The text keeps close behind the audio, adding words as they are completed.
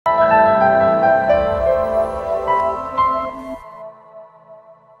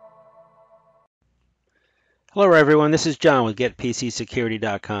Hello everyone, this is John with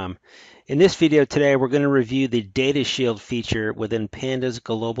GetPCSecurity.com. In this video today, we're going to review the Data Shield feature within Panda's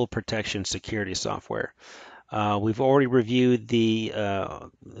Global Protection security software. We've already reviewed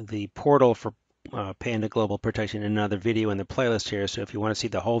the portal for Panda Global Protection in another video in the playlist here. So if you want to see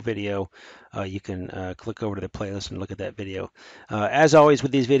the whole video, you can click over to the playlist and look at that video. As always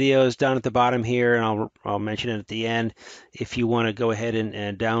with these videos, down at the bottom here, and I'll mention it at the end, if you want to go ahead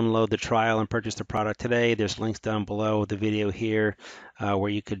and download the trial and purchase the product today, there's links down below the video here where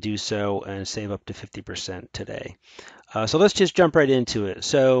you could do so and save up to 50% today. So let's just jump right into it.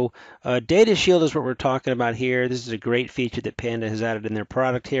 So Data Shield is what we're talking about here. This is a great feature that Panda has added in their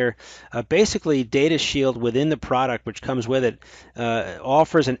product here. Basically, Data Shield within the product, which comes with it,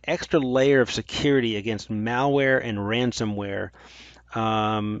 offers an extra layer of security against malware and ransomware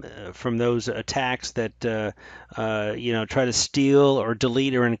from those attacks that try to steal or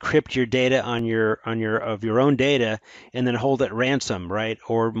delete or encrypt your data on your own data and then hold it ransom, right?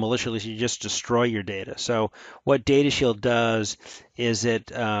 Or maliciously just destroy your data. So what Data Shield does is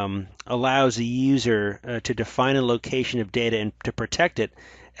it allows the user to define a location of data and to protect it,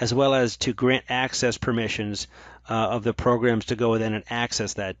 as well as to grant access permissions of the programs to go in and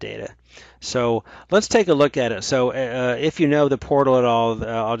access that data. So let's take a look at it. So if you know the portal at all,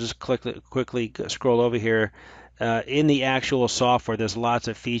 I'll just quickly scroll over here. In the actual software, there's lots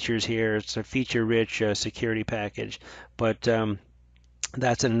of features here. It's a feature-rich security package, but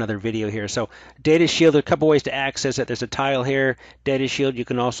that's in another video here. So Data Shield, there are a couple ways to access it. There's a tile here, Data Shield. You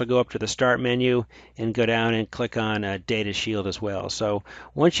can also go up to the Start menu and go down and click on Data Shield as well. So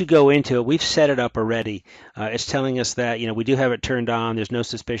once you go into it, we've set it up already. It's telling us that we do have it turned on. There's no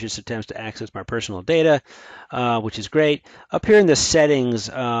suspicious attempts to access my personal data, which is great. Up here in the settings,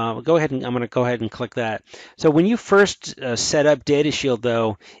 I'm going to go ahead and click that. So when you first set up Data Shield,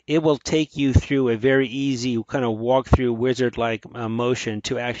 though, it will take you through a very easy kind of walkthrough wizard-like motion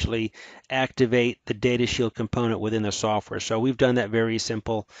to actually activate the Data Shield component within the software. So we've done that very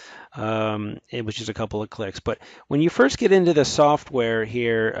simple. It was just a couple of clicks. But when you first get into the software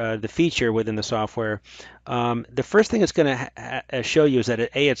here, the feature within the software, the first thing it's going to show you is that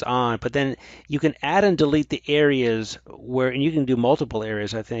it's on, but then you can add and delete the areas where, and you can do multiple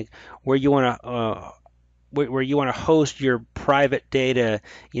areas, I think, where you want to host your private data,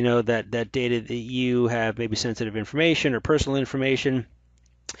 that data that you have, maybe sensitive information or personal information.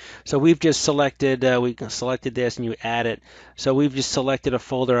 So we've just selected, we selected this and you add it. So we've just selected a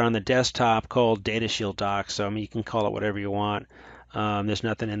folder on the desktop called Data Shield Docs. So you can call it whatever you want. There's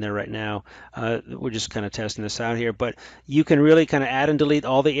nothing in there right now. We're just kind of testing this out here, but you can really kind of add and delete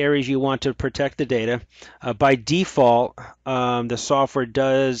all the areas you want to protect the data. By default, the software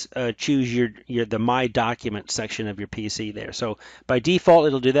does choose the My Documents section of your PC there. So by default,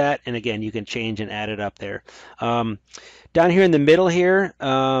 it'll do that, and again, you can change and add it up there. Down here in the middle here,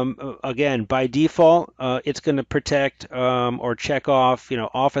 again, by default, it's going to protect or check off,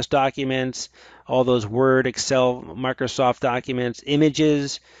 Office documents, all those Word, Excel, Microsoft documents,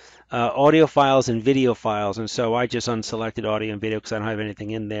 images, audio files, and video files. And so I just unselected audio and video because I don't have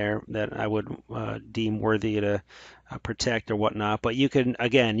anything in there that I would deem worthy to protect or whatnot. But you can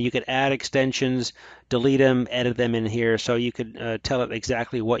add extensions, delete them, edit them in here. So you could tell it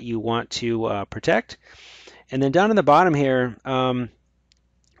exactly what you want to protect. And then down in the bottom here,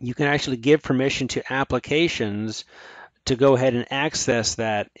 you can actually give permission to applications to go ahead and access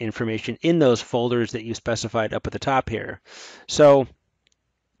that information in those folders that you specified up at the top here. So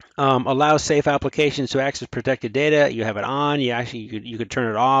allow safe applications to access protected data. You have it on. You could turn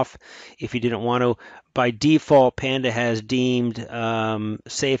it off if you didn't want to. By default, Panda has deemed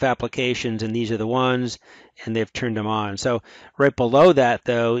safe applications, and these are the ones, and they've turned them on. So right below that,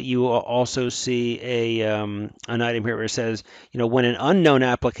 though, you will also see an item here where it says, when an unknown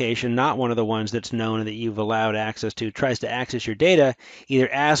application, not one of the ones that's known and that you've allowed access to, tries to access your data,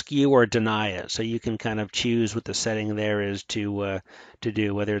 either ask you or deny it. So you can kind of choose what the setting there is to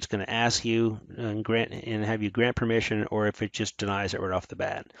do, whether it's going to ask you and have you grant permission, or if it just denies it right off the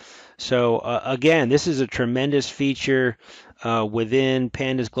bat. So again, this is a tremendous feature within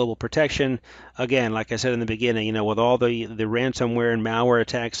Panda's Global Protection. Again, like I said in the beginning, with all the ransomware and malware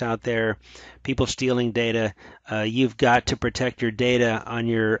attacks out there, people stealing data, you've got to protect your data on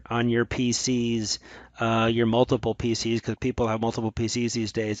your PCs, your multiple PCs, because people have multiple PCs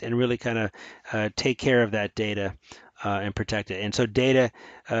these days, and really kind of take care of that data. And protect it. And so Data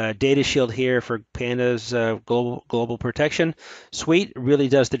Shield here for Panda's global protection suite really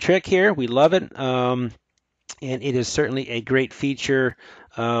does the trick here. We love it. And it is certainly a great feature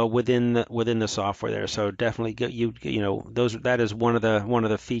within the software there. So definitely that is one of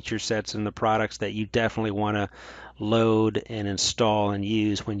the feature sets in the products that you definitely want to load and install and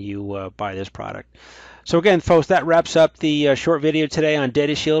use when you buy this product. So again, folks, that wraps up the short video today on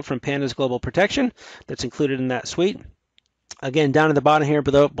Data Shield from Panda's Global Protection that's included in that suite. Again, down at the bottom here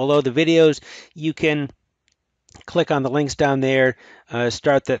below the videos, you can click on the links down there,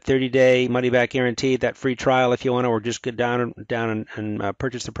 start that 30-day money-back guarantee, that free trial if you want to, or just go down and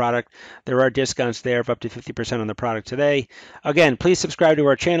purchase the product. There are discounts there of up to 50% on the product today. Again, please subscribe to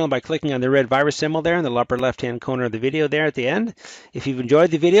our channel by clicking on the red virus symbol there in the upper left-hand corner of the video there at the end. If you've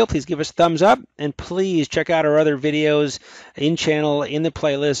enjoyed the video, please give us a thumbs up, and please check out our other videos in the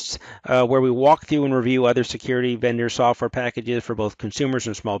playlists where we walk through and review other security vendor software packages for both consumers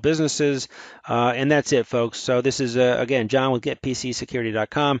and small businesses. And that's it, folks. So this is, again, John with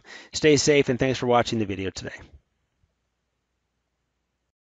GetPCSecurity.com. Stay safe, and thanks for watching the video today.